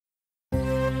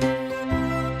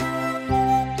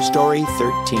Story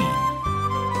 13.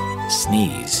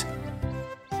 Sneeze.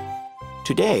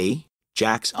 Today,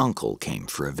 Jack's uncle came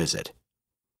for a visit.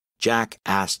 Jack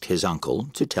asked his uncle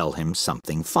to tell him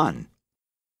something fun.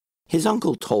 His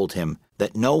uncle told him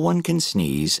that no one can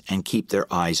sneeze and keep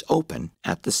their eyes open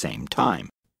at the same time.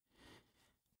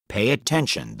 "Pay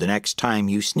attention the next time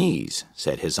you sneeze,"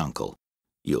 said his uncle.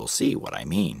 "You'll see what I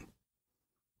mean."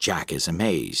 Jack is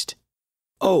amazed.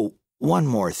 "Oh, one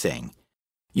more thing.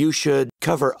 You should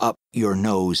cover up your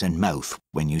nose and mouth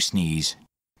when you sneeze,"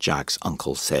 Jack's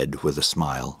uncle said with a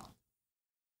smile.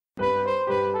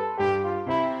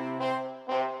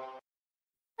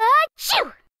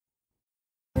 Achoo!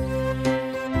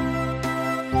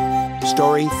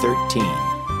 Story 13.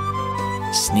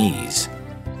 Sneeze.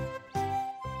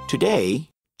 Today,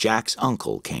 Jack's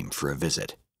uncle came for a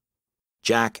visit.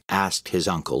 Jack asked his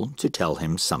uncle to tell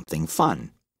him something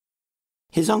fun.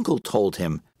 His uncle told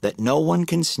him that no one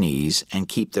can sneeze and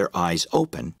keep their eyes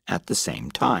open at the same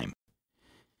time.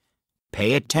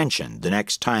 "Pay attention the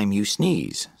next time you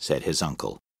sneeze," said his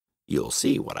uncle. "You'll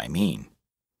see what I mean."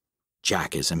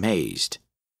 Jack is amazed.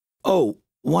 "Oh,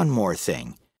 one more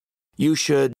thing. You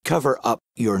should cover up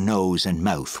your nose and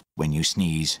mouth when you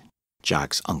sneeze,"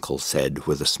 Jack's uncle said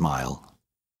with a smile.